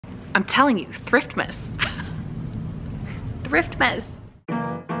I'm telling you, Thriftmas. Thriftmas.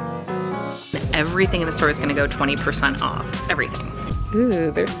 Everything in the store is gonna go 20% off. Everything.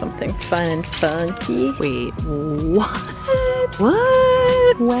 Ooh, there's something fun and funky. Wait, what?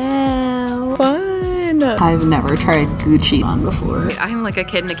 What? Wow, fun. I've never tried Gucci on before. I'm like a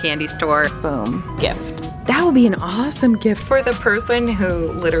kid in a candy store. Boom, gift. That would be an awesome gift for the person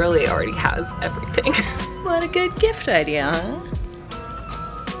who literally already has everything. What a good gift idea, huh?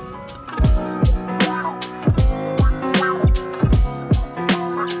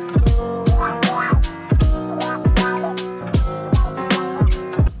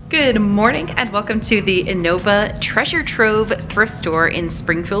 Good morning and welcome to the Inova Treasure Trove thrift store in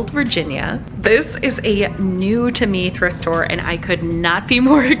Springfield, Virginia. This is a new to me thrift store and I could not be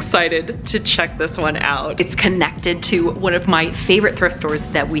more excited to check this one out. It's connected to one of my favorite thrift stores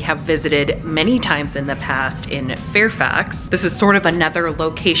that we have visited many times in the past in Fairfax. This is sort of another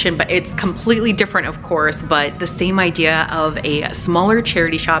location, but it's completely different, of course, but the same idea of a smaller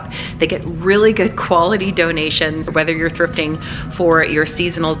charity shop. They get really good quality donations, whether you're thrifting for your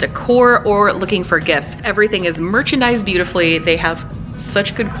seasonal decor or looking for gifts. Everything is merchandised beautifully. They have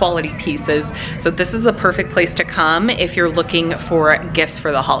such good quality pieces. So this is the perfect place to come if you're looking for gifts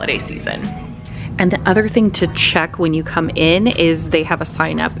for the holiday season. And the other thing to check when you come in is they have a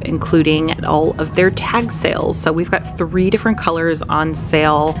sign up including all of their tag sales. So we've got 3 different colors on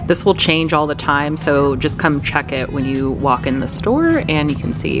sale. This will change all the time, so just come check it when you walk in the store and you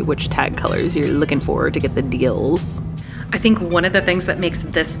can see which tag colors you're looking for to get the deals. I think one of the things that makes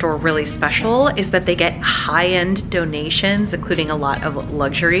this store really special is that they get high-end donations, including a lot of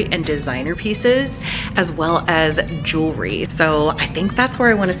luxury and designer pieces, as well as jewelry. So I think that's where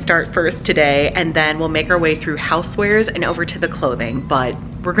I want to start first today, and then we'll make our way through housewares and over to the clothing, but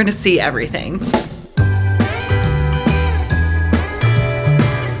we're gonna see everything.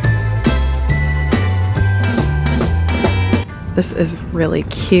 This is really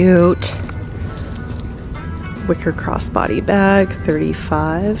cute. Wicker crossbody bag,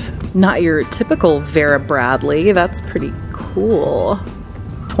 $35. Not your typical Vera Bradley. That's pretty cool.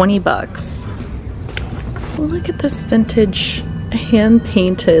 20 bucks. Look at this vintage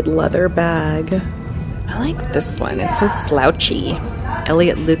hand-painted leather bag. I like this one. It's so slouchy.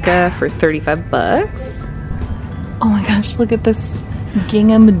 Elliot Luca for 35 bucks. Oh my gosh, look at this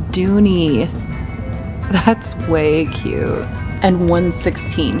gingham Dooney. That's way cute. And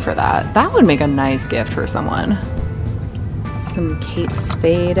 $116 for that. That would make a nice gift for someone. Some Kate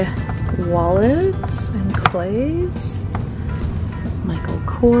Spade wallets and clays. Michael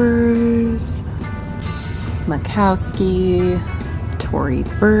Kors. Makowski. Tory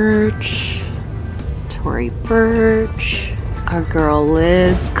Burch. Tory Burch. Our girl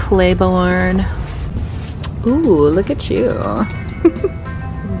Liz Claiborne. Ooh, look at you.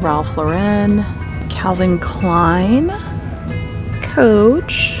 Ralph Lauren. Calvin Klein.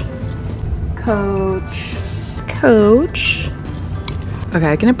 Coach.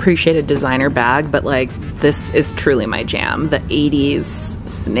 Okay, I can appreciate a designer bag, but like this is truly my jam. The 80s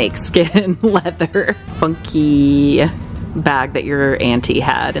snakeskin leather funky bag that your auntie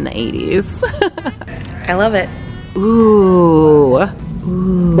had in the 80s. I love it. Ooh,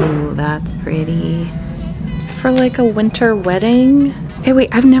 that's pretty. For like a winter wedding. Hey,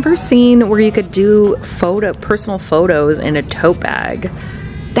 wait, I've never seen where you could do personal photos in a tote bag.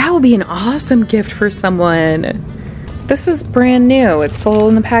 That would be an awesome gift for someone. This is brand new. It's sold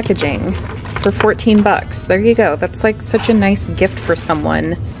in the packaging for 14 bucks. There you go. That's like such a nice gift for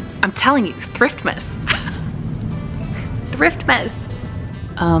someone. I'm telling you, Thriftmas. Thriftmas.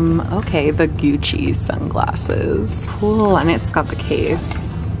 Okay, the Gucci sunglasses. Cool, and it's got the case.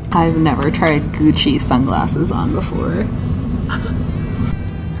 I've never tried Gucci sunglasses on before.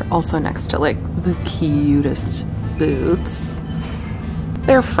 Also next to like the cutest boots.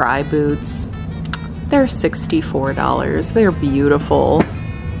 They're Fry boots. They're $64. They're beautiful.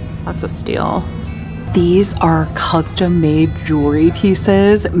 That's a steal. These are custom made jewelry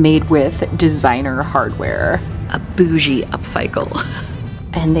pieces made with designer hardware. A bougie upcycle.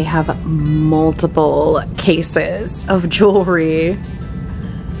 And they have multiple cases of jewelry.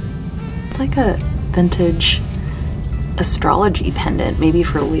 It's like a vintage astrology pendant, maybe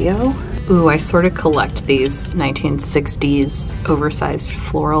for Leo. Ooh, I sort of collect these 1960s oversized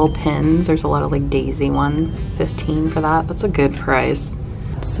floral pins. There's a lot of like daisy ones. 15 for that. That's a good price.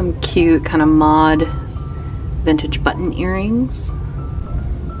 Some cute kind of mod vintage button earrings.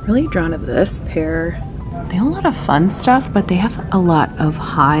 Really drawn to this pair. They have a lot of fun stuff, but they have a lot of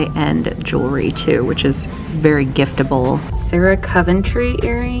high-end jewelry too, which is very giftable. Sarah Coventry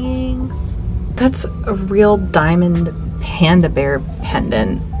earrings. That's a real diamond panda bear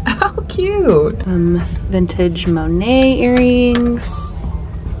pendant. How cute. Vintage Monet earrings.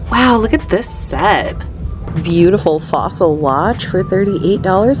 Wow, look at this set. Beautiful fossil watch for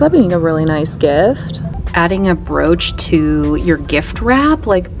 $38. That'd be a really nice gift. Adding a brooch to your gift wrap,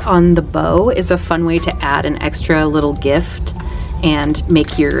 like on the bow, is a fun way to add an extra little gift and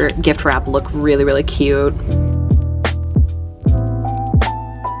make your gift wrap look really, really cute.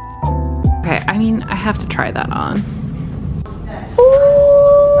 Okay, I mean, I have to try that on.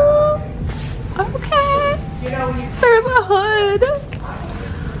 Ooh, okay. There's a hood.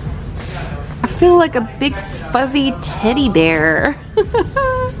 I feel like a big fuzzy teddy bear.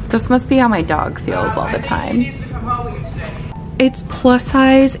 This must be how my dog feels all the time. It's plus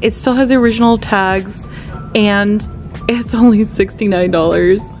size, it still has original tags, and it's only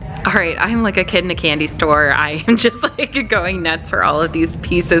 $69. All right, I'm like a kid in a candy store. I am just like going nuts for all of these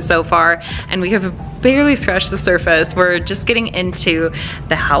pieces so far, and we have barely scratched the surface. We're just getting into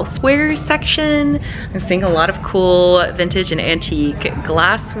the houseware section. I'm seeing a lot of cool vintage and antique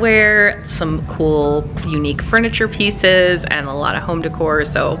glassware, some cool unique furniture pieces, and a lot of home decor,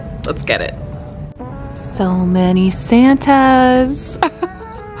 so let's get it. So many Santas.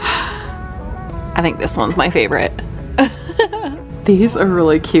 I think this one's my favorite. These are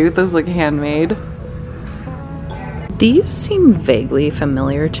really cute. Those look handmade. These seem vaguely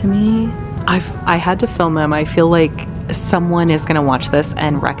familiar to me. I had to film them. I feel like someone is gonna watch this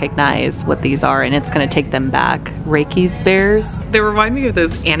and recognize what these are, and it's gonna take them back. Reiki's bears. They remind me of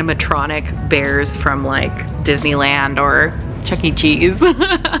those animatronic bears from like Disneyland or Chuck E. Cheese.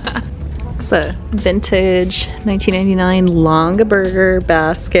 It's a vintage 1999 Longaberger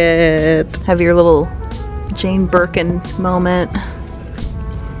basket. Have your little Jane Birkin moment.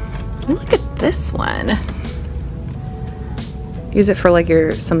 Look at this one. Use it for like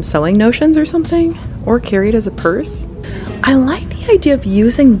some sewing notions or something, or carry it as a purse. I like the idea of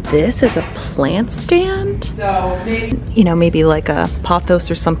using this as a plant stand. You know, maybe like a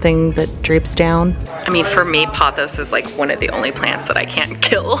pothos or something that drapes down. I mean, for me, pothos is like one of the only plants that I can't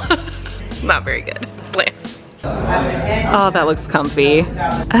kill. Not very good plants. Oh, that looks comfy.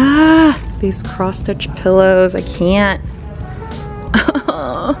 Ah, these cross-stitch pillows, I can't.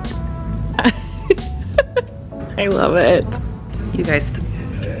 I love it. You guys,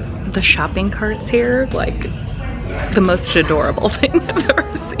 the shopping carts here, like the most adorable thing I've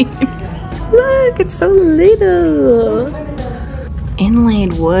ever seen. Look, it's so little.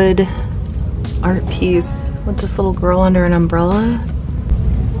 Inlaid wood art piece with this little girl under an umbrella.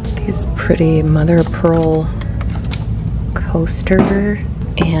 These pretty mother of pearl coaster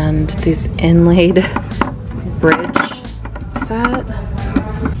and these inlaid bridge set.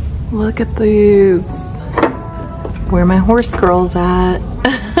 Look at these. Where my horse girl's at.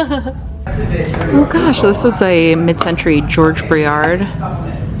 Oh gosh, this is a mid-century George Briard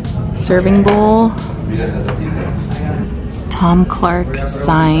serving bowl. Tom Clark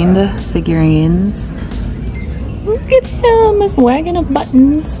signed figurines. Look at him, his wagon of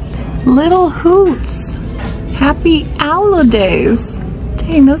buttons. Little hoots. Happy Owl days.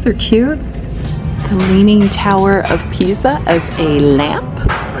 Dang, those are cute. The Leaning Tower of Pisa as a lamp.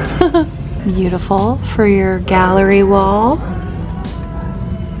 Beautiful for your gallery wall.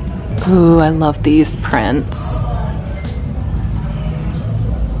 Ooh, I love these prints.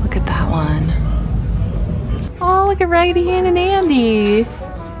 Look at that one. Oh, look at Raggedy Ann and Andy.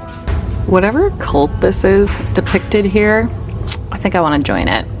 Whatever cult this is depicted here, I think I want to join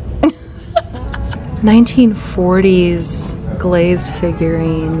it. 1940s glazed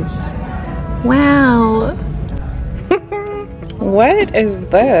figurines. Wow. What is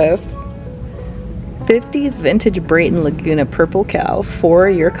this? 50s vintage Brayton Laguna purple cow for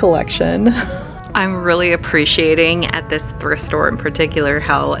your collection. I'm really appreciating at this thrift store in particular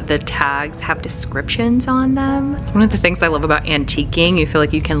how the tags have descriptions on them. It's one of the things I love about antiquing. You feel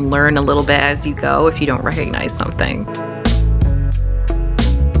like you can learn a little bit as you go if you don't recognize something.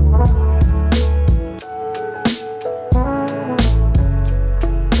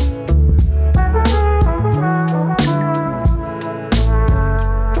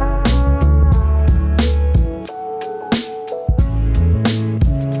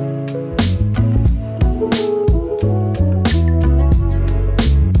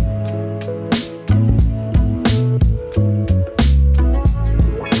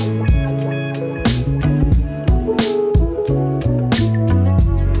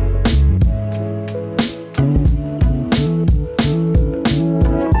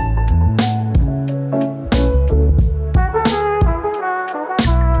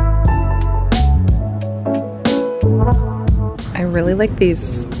 Like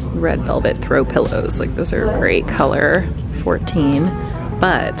these red velvet throw pillows, like those are a great color. 14.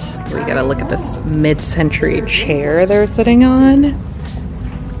 But we gotta look at this mid-century chair they're sitting on.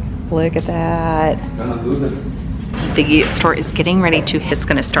 Look at that. The store is getting ready to, it's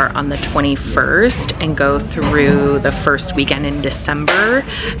gonna start on the 21st and go through the first weekend in December.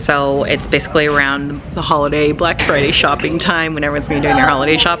 So it's basically around the holiday, Black Friday shopping time when everyone's gonna be doing their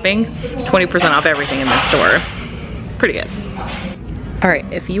holiday shopping. 20% off everything in this store. Pretty good. All right,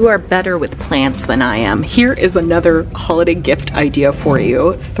 if you are better with plants than I am, here is another holiday gift idea for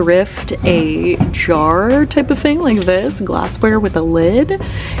you. Thrift a jar type of thing like this, glassware with a lid,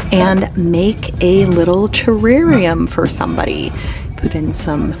 and make a little terrarium for somebody. Put in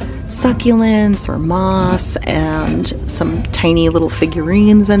some succulents or moss and some tiny little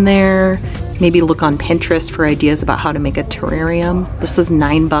figurines in there. Maybe look on Pinterest for ideas about how to make a terrarium. This is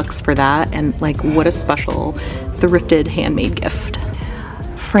 $9 for that, and like, what a special thrifted handmade gift.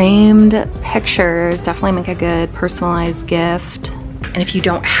 Framed pictures definitely make a good personalized gift. And if you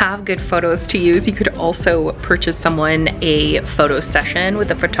don't have good photos to use, you could also purchase someone a photo session with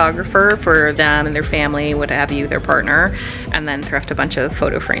a photographer for them and their family, what have you, their partner, and then thrift a bunch of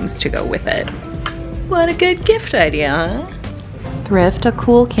photo frames to go with it. What a good gift idea, huh? Thrift a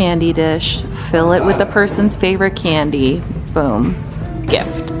cool candy dish, fill it with the person's favorite candy, boom,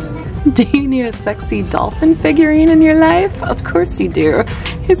 gift. Do you need a sexy dolphin figurine in your life? Of course you do.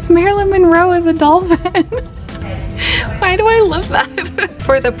 It's Marilyn Monroe as a dolphin. Why do I love that?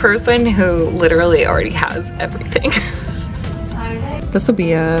 For the person who literally already has everything. This will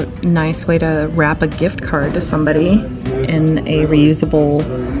be a nice way to wrap a gift card to somebody in a reusable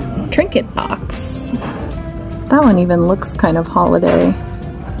trinket box. That one even looks kind of holiday.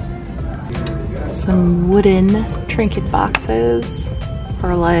 Some wooden trinket boxes.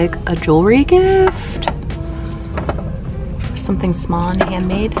 Or like a jewelry gift, or something small and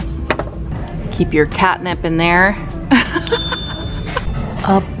handmade. Keep your catnip in there.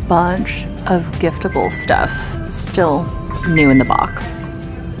 A bunch of giftable stuff, still new in the box.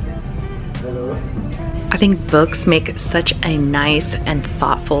 I think books make such a nice and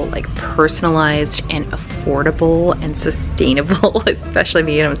thoughtful, like personalized and affordable and sustainable, especially if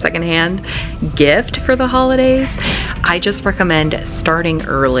you get them secondhand, gift for the holidays. I just recommend starting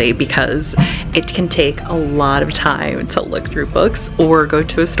early because it can take a lot of time to look through books, or go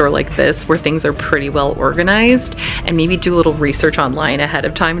to a store like this where things are pretty well organized, and maybe do a little research online ahead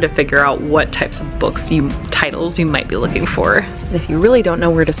of time to figure out what types of titles you might be looking for. And if you really don't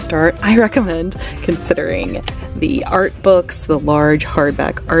know where to start, I recommend considering the art books, the large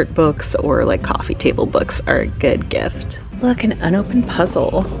hardback art books, or like coffee table books are a good gift. Look, an unopened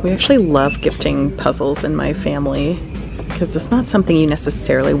puzzle. We actually love gifting puzzles in my family because it's not something you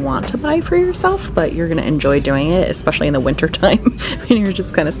necessarily want to buy for yourself, but you're gonna enjoy doing it, especially in the winter time when you're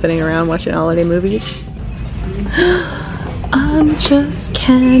just kind of sitting around watching holiday movies. I'm just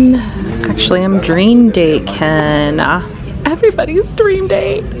Ken. Actually, I'm dream date Ken. Everybody's dream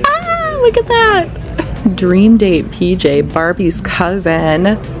date. Ah, look at that. Dream date PJ, Barbie's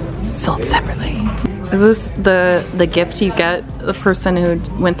cousin, sold separately. Is this the gift you get the person who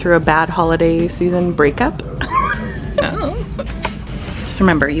went through a bad holiday season breakup? No. Just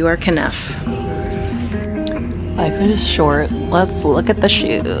remember, you are Kenneth. Life is short. Let's look at the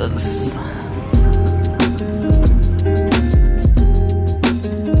shoes.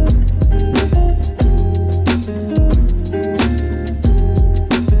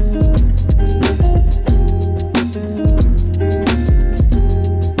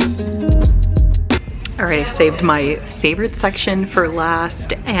 I saved my favorite section for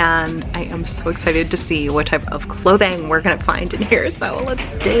last, and I am so excited to see what type of clothing we're gonna find in here. So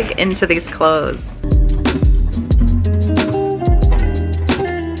let's dig into these clothes.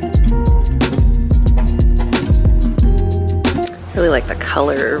 Really like the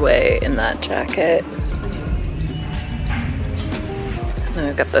colorway in that jacket. And then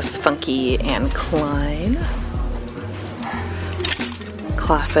I've got this funky Anne Klein.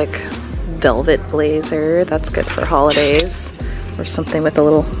 Classic velvet blazer, that's good for holidays, or something with a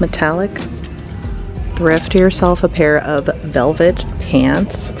little metallic. Thrift yourself a pair of velvet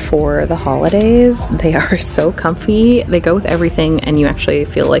pants for the holidays. They are so comfy, they go with everything, and you actually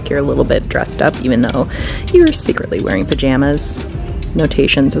feel like you're a little bit dressed up even though you're secretly wearing pajamas.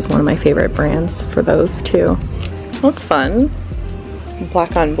 Notations is one of my favorite brands for those too. That's fun.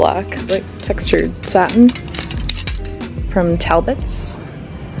 Black on black, like textured satin from Talbot's.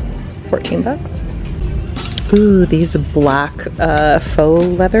 14 bucks. Ooh, these black faux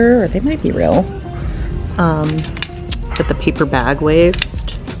leather, or they might be real. With the paper bag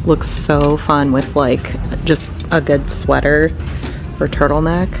waist. Looks so fun with like just a good sweater or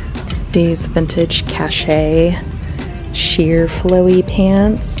turtleneck. These vintage cachet sheer flowy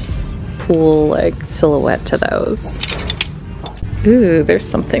pants. Cool like silhouette to those. Ooh, there's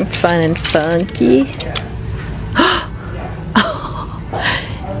something fun and funky.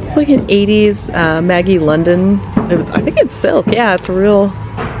 It's like an 80s Maggie London. I think it's silk. Yeah, it's a real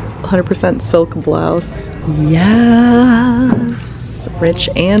 100% silk blouse. Yes! Rich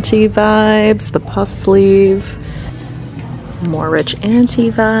auntie vibes. The puff sleeve. More rich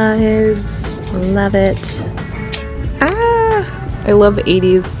auntie vibes. Love it. Ah! I love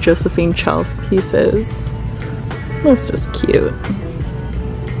 80s Josephine Chalice pieces. That's just cute.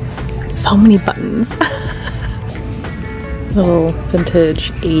 So many buttons. Little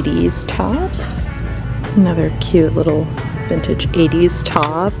vintage 80s top. Another cute little vintage 80s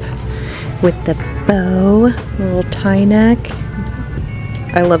top with the bow, little tie neck.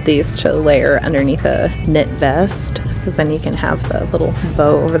 I love these to layer underneath a knit vest because then you can have the little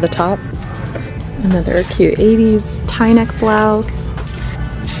bow over the top. Another cute 80s tie neck blouse.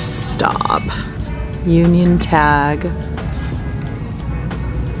 Stop. Union tag.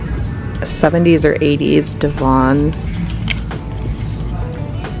 70s or 80s Devon.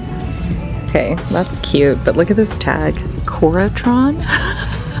 Okay, that's cute, but look at this tag. Coratron?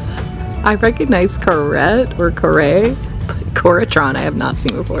 I recognize Corette or Corée, but Coratron I have not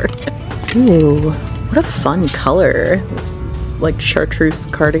seen before. Ooh, what a fun color. This like chartreuse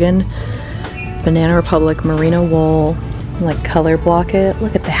cardigan. Banana Republic merino wool. Like color block it.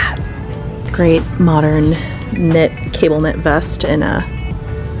 Look at that. Great modern knit, cable knit vest in a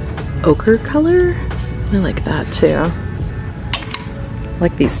ochre color. I like that too.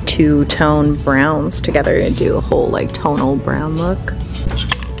 Like these two-tone browns together and do a whole like tonal brown look.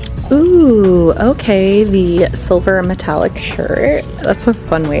 Ooh, okay, the silver metallic shirt. That's a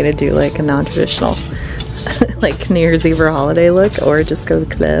fun way to do like a non-traditional like New Year's Eve or holiday look, or just go to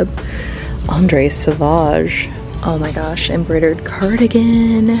the club. Andre Sauvage. Oh my gosh, embroidered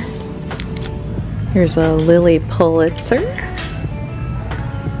cardigan. Here's a Lily Pulitzer.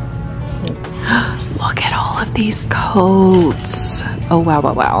 Look at all of these coats. Oh, wow,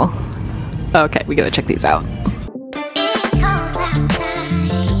 wow, wow. Okay, we gotta check these out.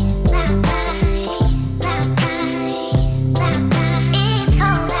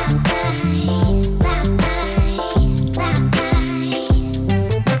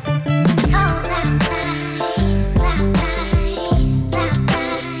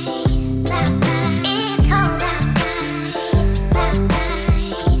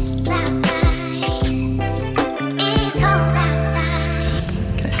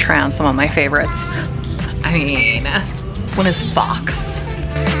 Try on some of my favorites. I mean, this one is Fox.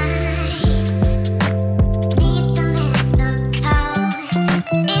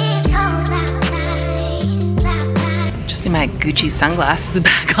 Just see my Gucci sunglasses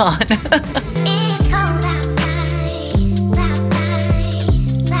back on.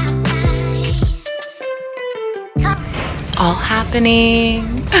 It's all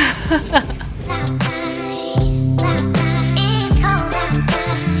happening.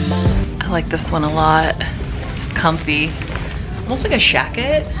 I like this one a lot. It's comfy. Almost like a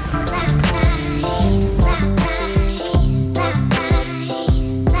shacket.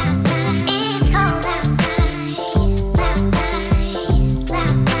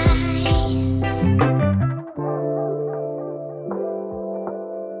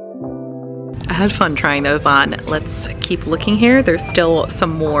 I had fun trying those on. Let's keep looking here. There's still some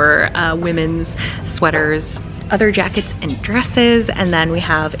more women's sweaters, other jackets and dresses, and then we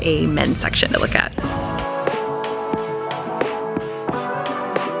have a men's section to look at.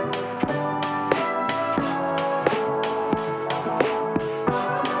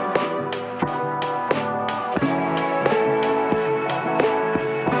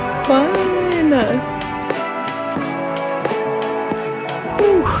 Fun!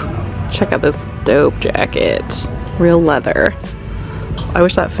 Whew. Check out this dope jacket. Real leather. I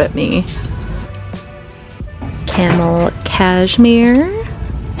wish that fit me. Camel cashmere.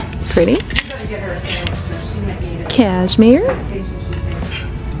 It's pretty. Cashmere.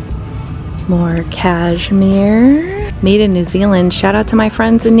 More cashmere. Made in New Zealand. Shout out to my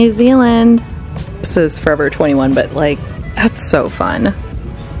friends in New Zealand. This is Forever 21, but like, that's so fun.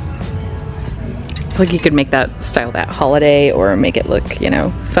 Like you could make that style that holiday or make it look, you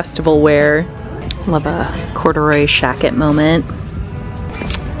know, festival wear. Love a corduroy shacket moment.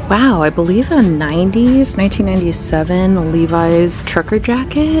 Wow, I believe a 90s, 1997 Levi's trucker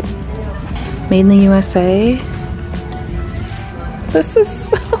jacket. Made in the USA. This is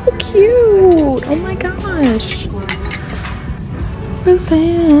so cute. Oh my gosh.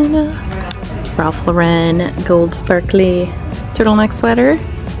 Rosanna. Ralph Lauren gold sparkly turtleneck sweater.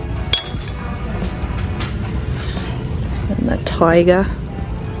 tiger.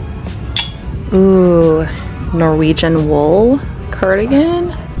 Ooh, Norwegian wool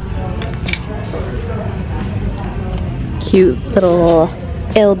cardigan. Cute little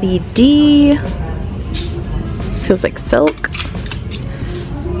LBD. Feels like silk.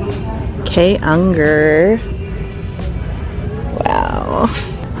 K. Unger. Wow.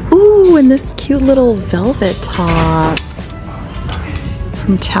 Ooh, and this cute little velvet top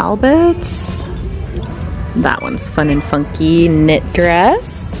from Talbot's. That one's fun and funky. Knit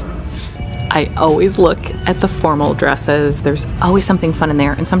dress. I always look at the formal dresses. There's always something fun in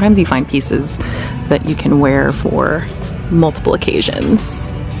there, and sometimes you find pieces that you can wear for multiple occasions.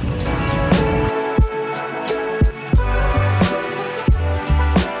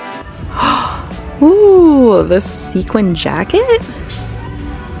 Ooh, this sequin jacket?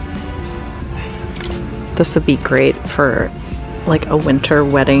 This would be great for like a winter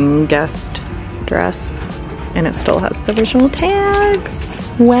wedding guest dress. And it still has the original tags.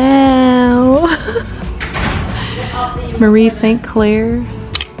 Wow. Marie St. Clair.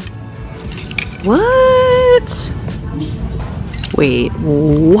 What? Wait,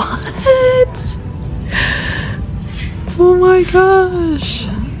 what? Oh my gosh.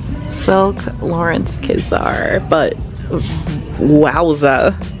 Silk Lawrence Kizar, but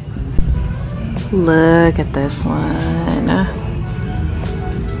wowza. Look at this one.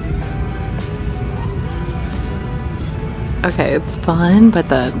 Okay, it's fun, but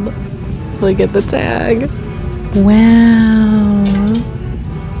then look at the tag. Wow.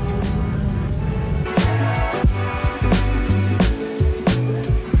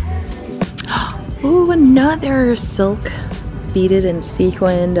 Ooh, another silk beaded and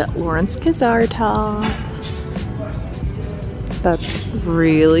sequined Lawrence Kizar top. That's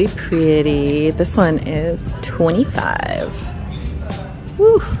really pretty. This one is $25.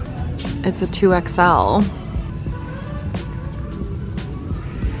 Woo. It's a 2XL.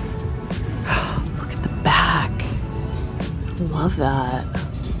 Look at the back. Love that.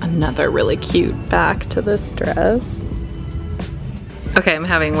 Another really cute back to this dress. Okay, I'm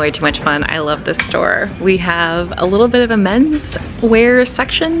having way too much fun. I love this store. We have a little bit of a men's wear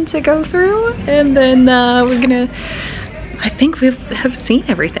section to go through, and then we're gonna, I think we have seen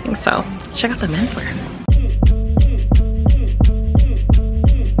everything, so let's check out the menswear.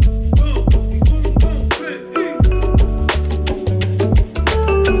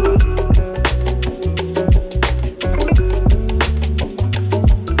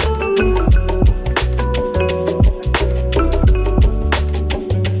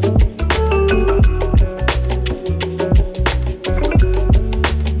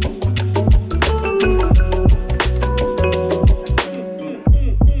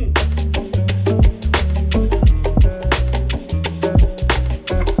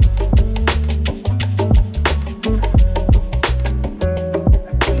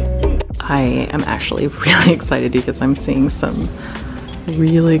 I am actually really excited because I'm seeing some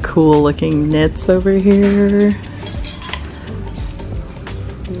really cool looking knits over here.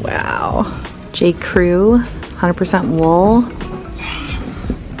 Wow. J. Crew, 100% wool.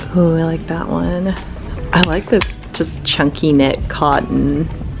 Oh, I like that one. I like this just chunky knit cotton.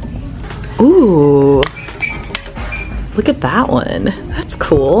 Ooh, look at that one. That's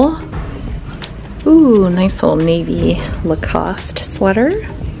cool. Ooh, nice little navy Lacoste sweater.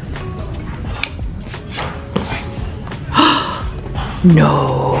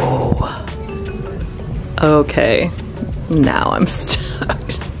 No. Okay, now I'm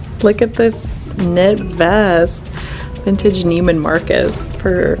stoked. Look at this knit vest. Vintage Neiman Marcus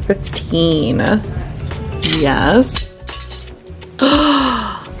for $15. Yes.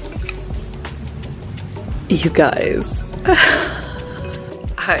 You guys.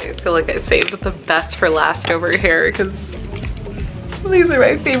 I feel like I saved the best for last over here because these are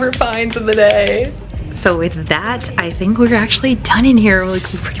my favorite finds of the day. So with that, I think we're actually done in here. Like,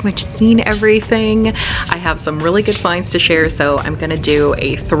 we've pretty much seen everything. I have some really good finds to share, so I'm gonna do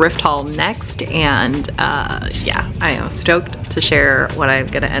a thrift haul next. And yeah, I am stoked to share what I'm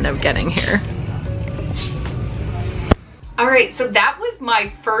gonna end up getting here. All right, so that was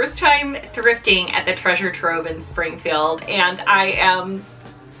my first time thrifting at the Treasure Trove in Springfield, and I am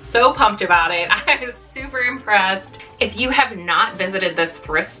so pumped about it. I was super impressed. If you have not visited this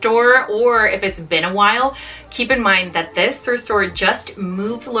thrift store, or if it's been a while, keep in mind that this thrift store just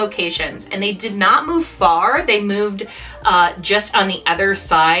moved locations, and they did not move far. They moved just on the other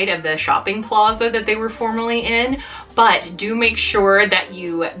side of the shopping plaza that they were formerly in, but do make sure that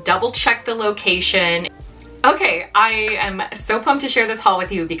you double check the location. Okay, I am so pumped to share this haul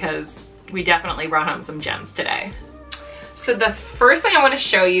with you because we definitely brought home some gems today. So the first thing I want to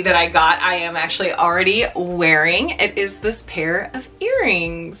show you that I got, I am actually already wearing. It is this pair of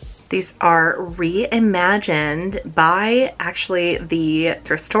earrings. These are reimagined by actually the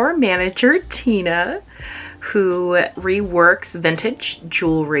thrift store manager, Tina, who reworks vintage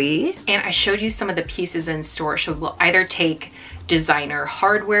jewelry. And I showed you some of the pieces in store. So we'll either take designer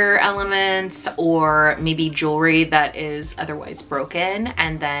hardware elements or maybe jewelry that is otherwise broken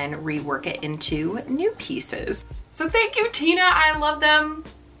and then rework it into new pieces. So thank you, Tina, I love them.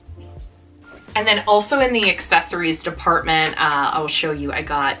 And then also in the accessories department, I'll show you, I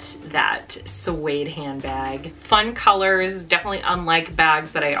got that suede handbag. Fun colors, definitely unlike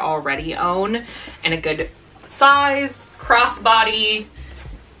bags that I already own, and a good size, crossbody.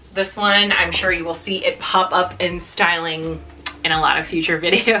 This one, I'm sure you will see it pop up in styling in a lot of future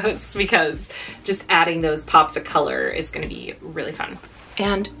videos because just adding those pops of color is gonna be really fun.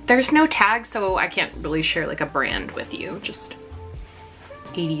 And there's no tag, so I can't really share like a brand with you, just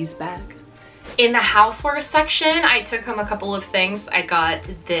 80s bag. In the houseware section, I took home a couple of things. I got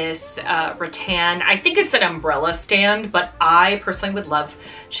this rattan, I think it's an umbrella stand, but I personally would love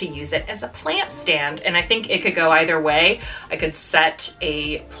to use it as a plant stand. And I think it could go either way. I could set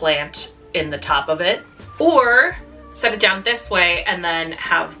a plant in the top of it or set it down this way and then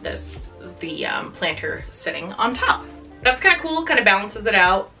have this, the planter sitting on top. That's kind of cool, kind of balances it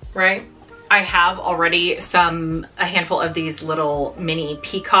out, right? I have already a handful of these little mini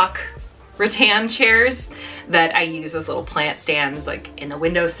peacock rattan chairs that I use as little plant stands like in the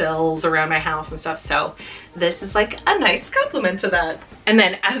windowsills around my house and stuff. So this is like a nice complement to that. And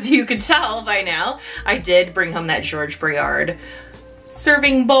then as you could tell by now, I did bring home that George Briard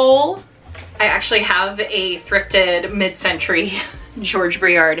serving bowl. I actually have a thrifted mid-century George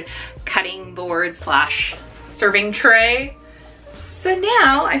Briard cutting board slash serving tray. So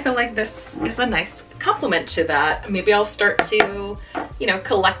now I feel like this is a nice complement to that. Maybe I'll start to, you know,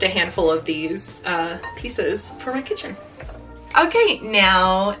 collect a handful of these pieces for my kitchen. Okay,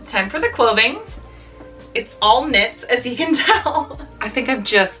 now time for the clothing. It's all knits, as you can tell. I think I'm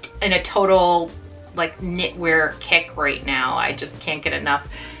just in a total like knitwear kick right now. I just can't get enough.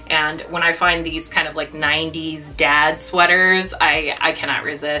 And when I find these kind of like 90s dad sweaters, I cannot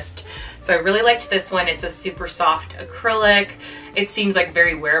resist. So I really liked this one. It's a super soft acrylic. It seems like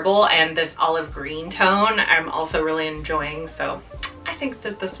very wearable, and this olive green tone I'm also really enjoying. So I think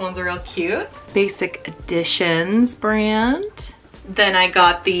that this one's real cute. Basic Editions brand. Then I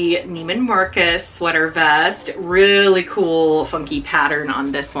got the Neiman Marcus sweater vest. Really cool funky pattern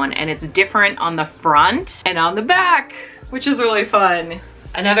on this one, and it's different on the front and on the back, which is really fun.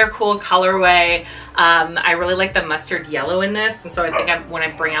 Another cool colorway. I really like the mustard yellow in this, and so I think I want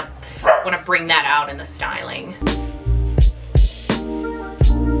to bring that out in the styling.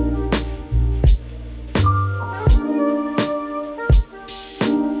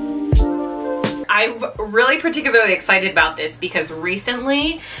 I'm really particularly excited about this because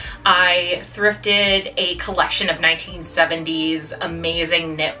recently I thrifted a collection of 1970s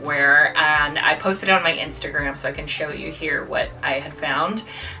amazing knitwear, and I posted it on my Instagram so I can show you here what I had found.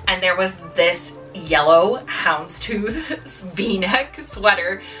 And there was this yellow houndstooth V-neck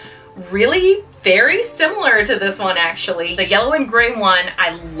sweater, really very similar to this one actually. The yellow and gray one,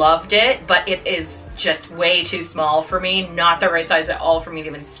 I loved it, but it is just way too small for me, not the right size at all for me to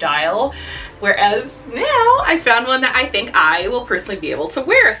even style. Whereas now I found one that I think I will personally be able to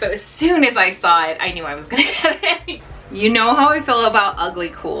wear. So as soon as I saw it, I knew I was gonna get it. You know how I feel about ugly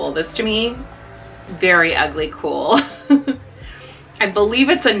cool. This to me, very ugly cool. I believe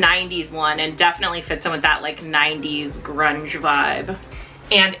it's a 90s one and definitely fits in with that like 90s grunge vibe.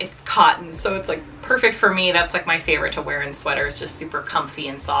 And it's cotton, so it's like perfect for me. That's like my favorite to wear in sweaters, just super comfy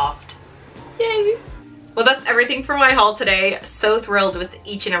and soft. Yay! Well, that's everything for my haul today. So thrilled with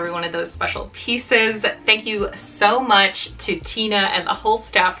each and every one of those special pieces. Thank you so much to Tina and the whole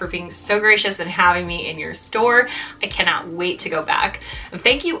staff for being so gracious and having me in your store. I cannot wait to go back. And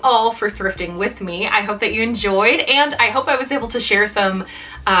thank you all for thrifting with me. I hope that you enjoyed, and I hope I was able to share some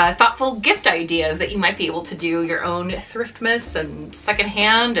thoughtful gift ideas that you might be able to do your own Thriftmas and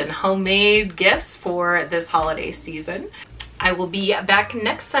secondhand and homemade gifts for this holiday season. I will be back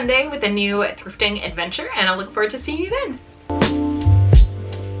next Sunday with a new thrifting adventure, and I look forward to seeing you then.